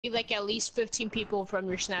like at least 15 people from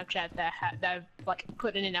your Snapchat that like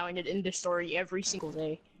put in and out in the story every single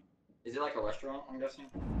day. Is it like a restaurant, I'm guessing?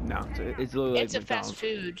 No, it's literally It's like a fast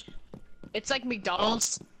food. It's like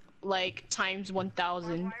McDonald's, like times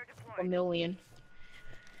 1,000, a million,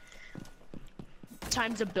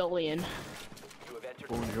 times a billion.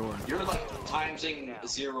 Bonjour. You're like timesing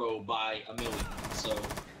 0 by a million, so.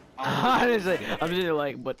 Honestly, I'm just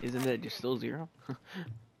like, but isn't it just still 0?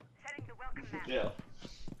 Yeah.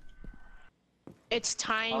 It's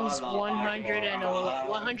times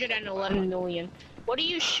 111 million. What are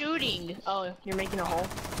you shooting? Oh, you're making a hole.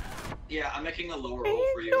 Yeah, I'm making a lower hole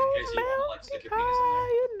for you in case you want to like stick your penis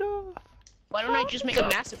in there. Why don't I just make a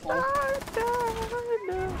massive hole?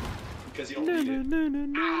 Because you don't need it.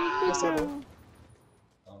 Yes, I do.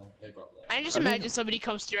 Hey, bro. I just imagine somebody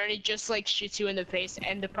comes through and it just like shoots you in the face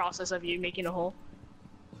and the process of you making a hole.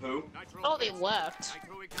 Who? Oh, they left.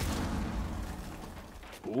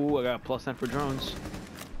 Ooh, I got a +10 for drones.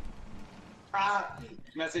 Ah!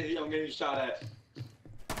 Messy, I'm getting shot at.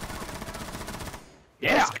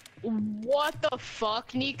 Yeah! What the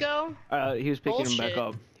fuck, Nico? He was picking him back Bullshit.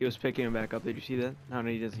 up. He was picking him back up. Did you see that? No,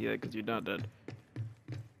 he didn't see that because you're not dead.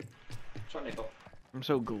 Try Nico. I'm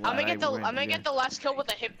so glad. I'm gonna get the last kill with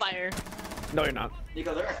a hip fire. No, you're not.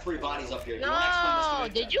 Nico, there are 3 bodies up here. Do you No, want to explain this to me?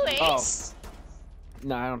 did you ace?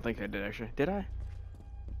 No, I don't think I did actually. Did I?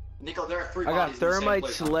 Nico, there are 3 I got bodies in the same thermite,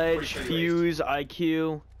 place. I'm sledge, pretty sure you fuse,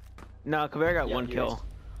 IQ. No, Kaveri got Yeah, 1 you kill. aced.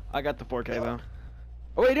 I got the 4K though.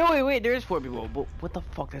 Oh wait, no, wait, there is 4 people. But what the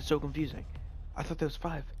fuck? That's so confusing. I thought there was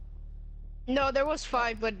 5. No, there was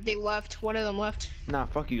 5, but they left. One of them left. Nah,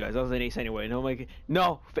 fuck you guys. I was an ace anyway. No,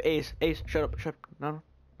 no, for ace, shut up, No,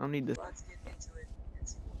 I don't need this. Let's get into it and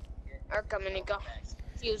see what we get. Are coming, Nico.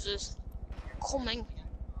 Fuses. Coming.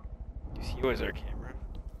 You see, where's our camera?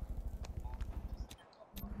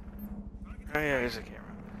 Oh yeah, there's a camera.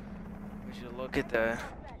 We should look at that.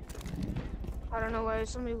 I don't know why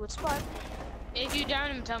somebody would spot. If you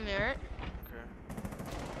down him, tell me, alright?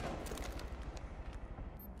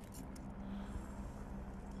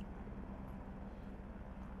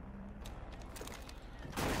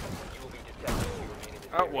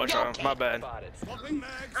 Oh, watch out, my bad.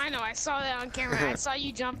 I know, I saw that on camera. I saw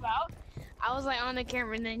you jump out. I was like on the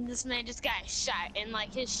camera, and then this man just got shot, and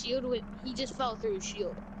like his shield, he just fell through his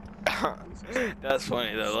shield. That's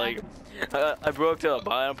funny though. Like, I broke the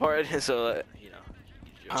bottom part, so you know.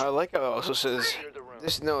 I like how it also says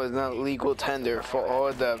this note is not legal tender for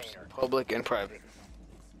all depths, public and private.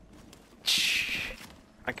 Shh.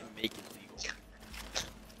 I can make it legal.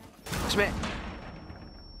 This man,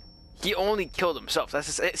 he only killed himself.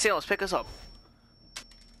 That's the Salem, pick us up.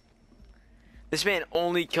 This man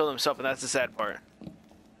only killed himself, and that's the sad part.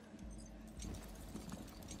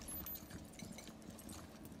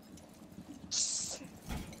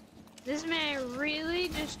 This man really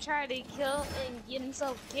just tried to kill and get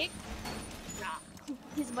himself kicked? Nah,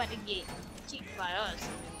 he's about to get kicked by us.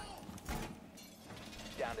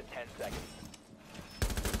 Down to 10 seconds.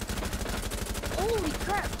 Holy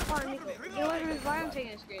crap! Pardon me. Yo, why I'm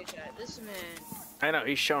taking a screenshot. This man. I know,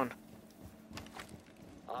 he's shown.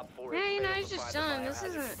 Yeah, you know, he's just chilling. This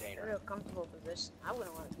isn't a real comfortable position. I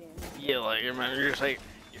wouldn't want to be in here. Yeah, like, man, you're just like,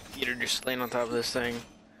 your feet are just laying on top of this thing.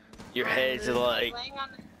 Your head's like...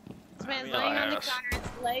 This man's laying on the counter, his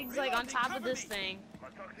legs like on top of this thing.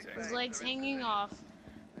 His legs hanging off.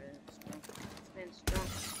 This man's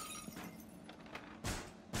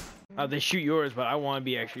drunk. They shoot yours, but I want to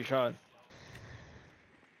be actually shot.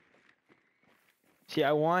 See,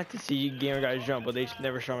 I want to see gamer guys jump, but they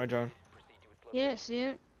never shot my drone. Yeah, see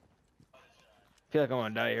it? I feel like I'm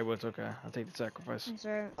gonna die here, but it's okay. I'll take the sacrifice. I'm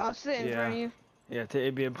sorry. I'll sit in front of you. Yeah,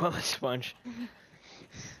 it'd be a bullet sponge.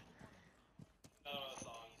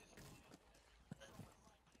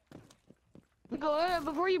 Go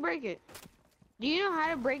before you break it. Do you know how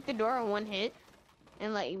to break the door in 1 hit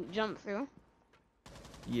and like jump through?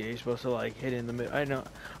 Yeah, you're supposed to like hit in the middle. I know.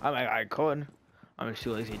 I could. I'm just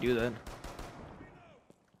too lazy to do that.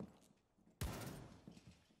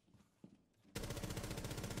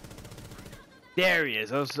 There he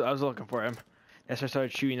is. I was looking for him. That's why I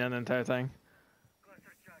started shooting on the entire thing.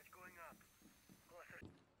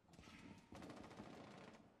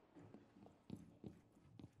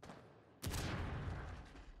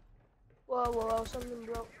 Whoa, something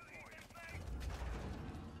broke.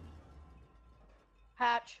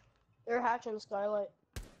 Hatch. They're hatching skylight.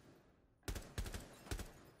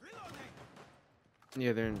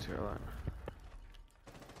 Yeah, they're in skylight.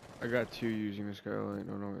 I got 2 using the skylight.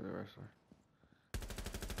 Don't know where the rest are.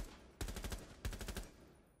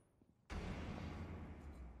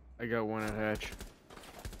 I got 1 at hatch.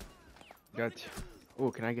 Got Oh,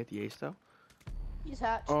 can I get the ace though? He's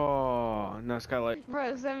hatched. Oh, no, Skylight.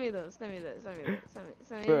 Bro, send me those. Send me those. Send me those.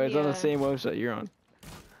 Send me Bro, it's the, on the same website you're on.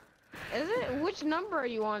 Is it? Which number are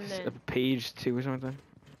you on then? Page 2 or something.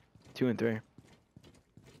 2 and 3.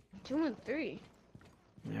 2 and 3.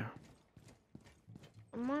 Yeah.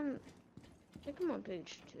 I'm on. I think I'm on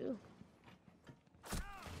page 2.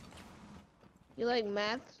 You like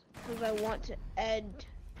maths? Because I want to add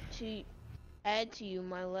to you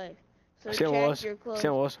my life. So check your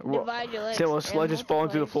clothes. Divide your legs. Sled just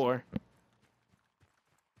falling through the floor.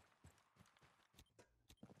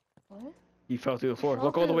 What? He fell through the floor.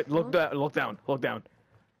 Look all the way. Look back. Look down. Look down.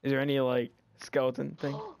 Is there any like skeleton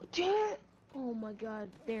thing? Oh my God,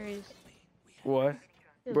 there is. What?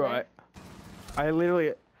 Bro, I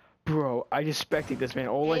literally, bro, I just spectate this man.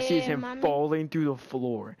 All I see is him falling through the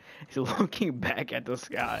floor. He's looking back at the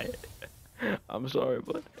sky. I'm sorry,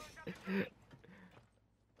 but.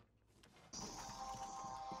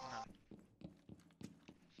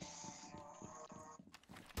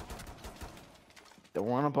 Don't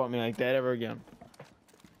run up on me like that ever again.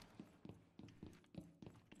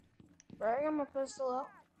 Bro, I got my pistol out.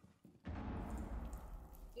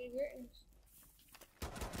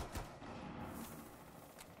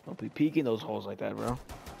 Don't be peeking those holes like that, bro.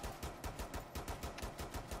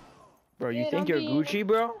 Bro, you Yeah, think you're don't be- Gucci,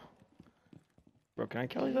 bro? Bro, can I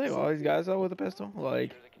kill like all these guys out with a pistol?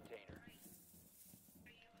 Like,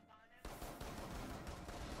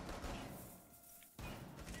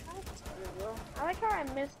 I like how I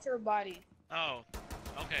missed her body. Oh,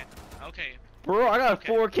 okay, okay, bro, I got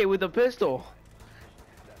Okay. 4K with a pistol.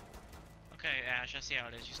 okay, Ash, I see how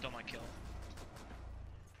it is. You stole my kill.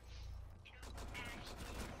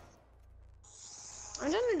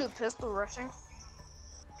 I'm gonna do pistol rushing.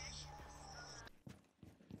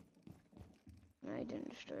 No, I didn't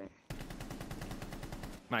destroy it.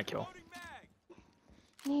 My kill.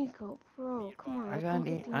 Nico, bro, come on.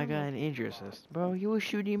 I got an injury assist, bro. You was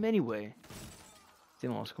shooting him anyway.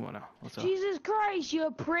 Timos, come on now. What's up? Jesus Christ, you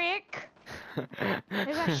prick!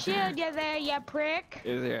 There's a shield you there, you prick!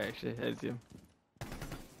 Is there actually? That's him.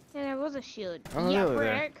 Yeah, there was a shield. Oh, you really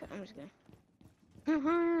there? prick! I'm just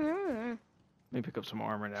kidding. Let me pick up some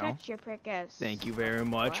armor now. Shut your prick ass. Thank you very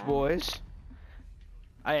much, Wow. boys.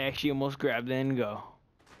 I actually almost grabbed it and go.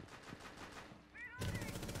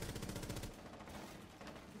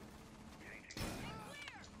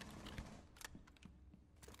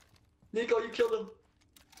 Nico, you killed him.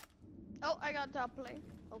 Oh, I got top lane.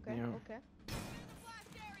 Okay, Yeah. okay.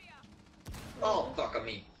 Oh, fuck on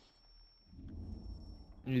me.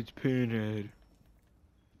 It's Pinhead.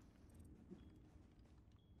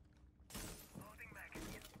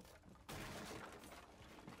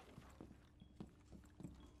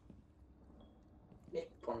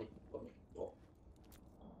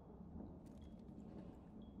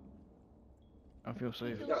 I feel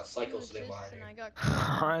safe. You got a psycho sitting behind you. I got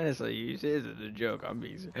Honestly, you say this is a joke.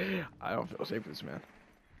 I don't feel safe with this man.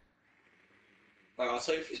 Like, I'll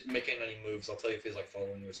tell you if he's making any moves. I'll tell you if he's like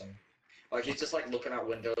following you or something. Like he's just like looking out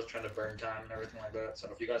windows, trying to burn time and everything like that. So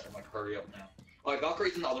if you guys can like hurry up now. Alright,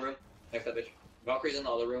 Valkyrie's in the other room. Next that bitch. Valkyrie's in the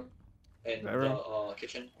other room. In That room? the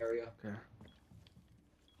kitchen area. Okay.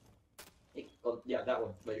 Hey, oh, yeah, that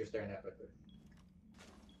one that you're staring at right there.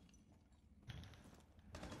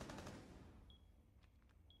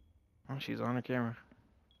 Oh, she's on the camera.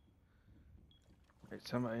 Wait,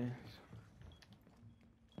 somebody.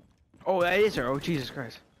 Oh, that is her. Oh, Jesus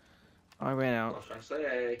Christ. Oh, I ran I out. was trying to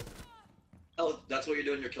say. Oh, that's what you're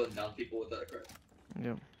doing. You're killing down people with that crap.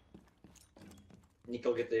 Yep.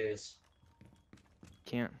 Nico, get this.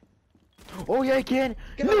 Can't. Oh, yeah, I can.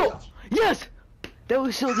 Get No! out. Yes! That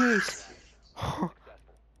was so nice. I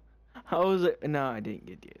was like, no, I didn't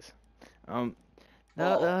get this. That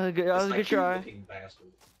was a good try. Looking bastard.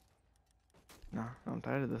 No, I'm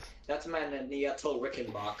tired of this. That's man in Nieto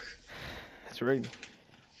Rickenbach. It's rigged.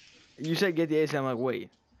 You said get the ace, and I'm like, wait.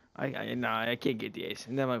 Nah, I can't get the ace.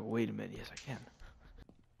 And then I'm like, wait a minute, yes, I can.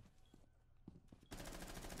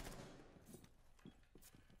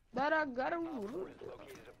 But I got a.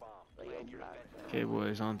 Okay,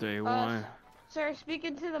 boys, on 3, 1. Sir,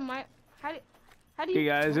 speaking to the mic. How do Okay, you?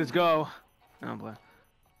 guys, let's go. No, I'm playing.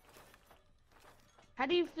 How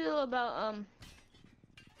do you feel about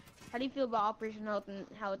How do you feel about Operation Health and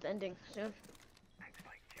how it's ending soon?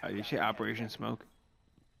 How do you say Operation Smoke?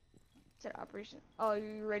 Said Operation. Oh,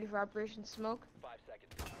 you ready for Operation Smoke? 5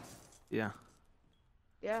 seconds. Yeah.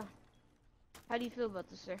 Yeah. How do you feel about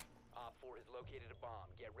this, sir? Op 4 has located a bomb.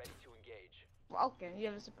 Get ready to engage. Well, okay, you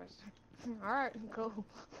have a suppressor. All right, go.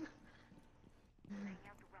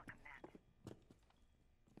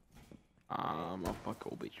 I'm a fuck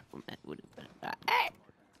old bitch from that.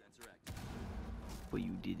 But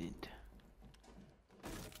you didn't.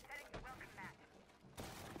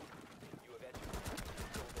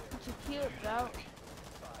 What you cute about?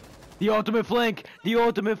 The ultimate flank! The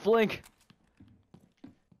ultimate flank!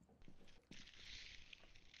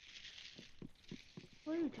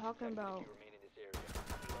 What are you talking about? Remain in this area.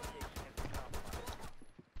 Location has been compromised.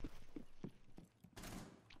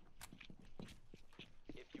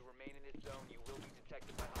 If you remain in this zone, you will be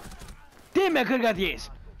detected by hostiles. Damn, I could've got the ace!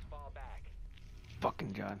 Hostiles, fall back.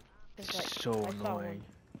 Fucking God. It's like, So I saw one. annoying.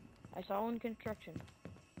 I saw one construction.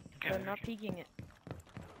 Okay. They're not peeking it.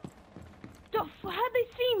 How'd they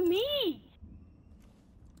see me?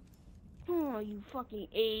 Oh, you fucking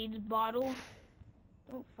AIDS bottle.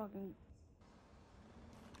 Don't fucking.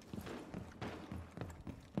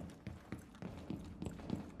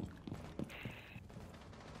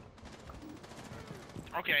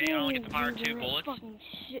 Okay, you only get to fire 2 bullets. Fucking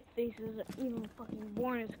shit faces are even fucking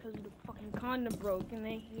born is because the fucking condom broke and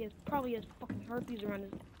he probably has fucking herpes around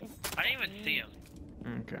his. I didn't even see him.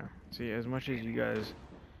 Okay. See, as much as you guys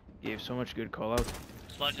gave so much good call out,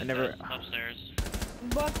 Sludge I is never- upstairs.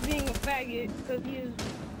 Buck being a faggot because he is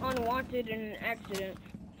unwanted in an accident.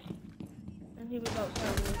 And he was outside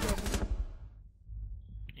of the building.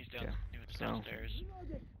 He's down. Okay, He was so- downstairs.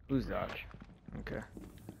 who's Doc? Okay.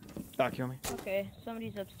 Doc, kill me. Okay,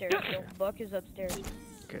 somebody's upstairs. So Buck is upstairs.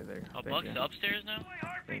 Okay, there. Oh, Thank Buck's you. upstairs now?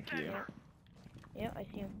 Thank you. Yeah, I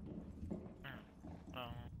see him. Oh.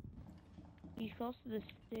 He's close to the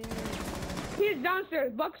stairs. He's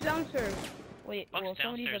downstairs. Buck's downstairs. Wait, Buck's well,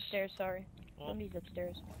 somebody's downstairs. upstairs. Sorry, Well, somebody's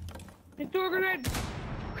upstairs. He threw a grenade.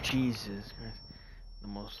 Jesus Christ. The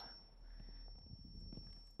most.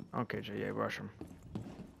 Okay, Jay, yeah, rush him.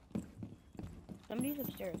 Somebody's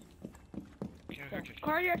upstairs. okay, Yeah. okay.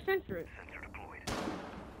 Cardiac sensor.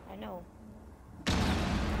 I know.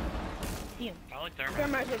 See him. I like thermite.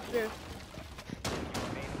 Thermite's upstairs. If you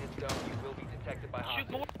remain in this zone, you will be detected by Shoot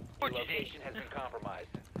hostiles. more, Your Jay. location has been compromised.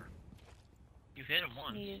 You hit him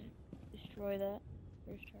once. Need to destroy that.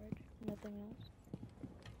 First charge. Nothing else.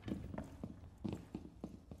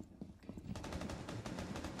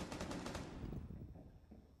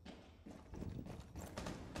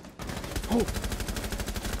 Oh!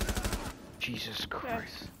 Jesus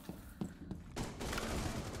Christ.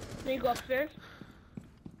 Then you go upstairs.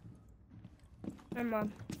 Never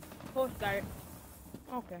mind. Post got it.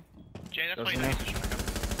 Okay. Jay, that's why Doesn't you it? don't use the shotgun.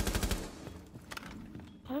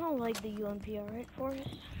 I don't like the UMP, alright, Forrest?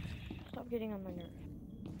 Stop getting on my nerve.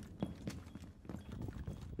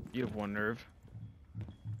 You have one nerve.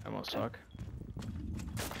 That must suck.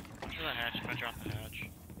 Watch for the hatch. I'm gonna drop the hatch.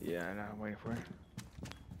 Yeah, I know. I'm waiting for it.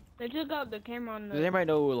 They took out the camera on the Does anybody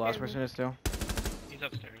know who the last person is still? He's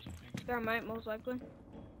upstairs, I think. thermite, most likely.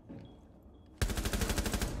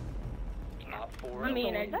 Op 4 I mean,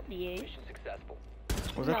 I eliminated. got the ace. Mission successful.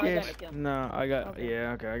 Was No, that I the got ace? a kill. No, I got. Okay.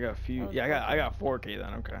 Yeah, okay. I got a few. was Yeah, I got 4K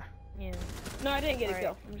then. Okay. Yeah. No, I didn't get a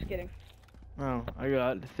kill. I'm just kidding. Oh, I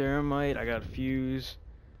got thermite. I got fuse.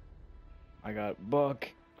 I got buck.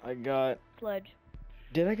 I got. Sledge.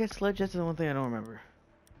 Did I get sledge? That's the one thing I don't remember.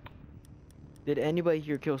 Did anybody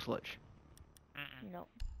here kill sledge? Mm-mm. No.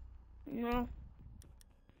 No.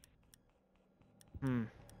 Hmm.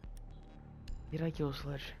 Did I kill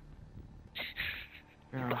sledge?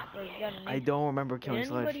 No. There's got an I ace. don't remember Did killing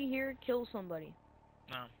sledge. anybody here kill somebody?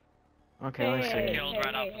 No. Okay, let's Hey, see. Kills hey,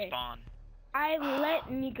 right off hey, the hey. spawn. I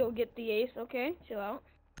let Nico get the ace, okay? Chill out.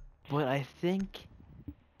 But I think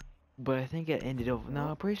it ended up. No,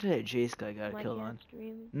 I'm pretty sure that Jace guy got My killed cat on.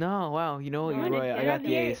 streaming. No, wow. You know what? No, You're I right. didn't I get got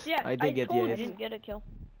the ace. Yeah, I did get the told you I ace. didn't get a kill.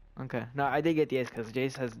 Okay. No, I did get the ace because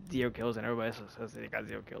Jace has 0 kills and everybody else says they got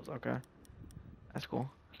 0 kills. Okay. That's cool.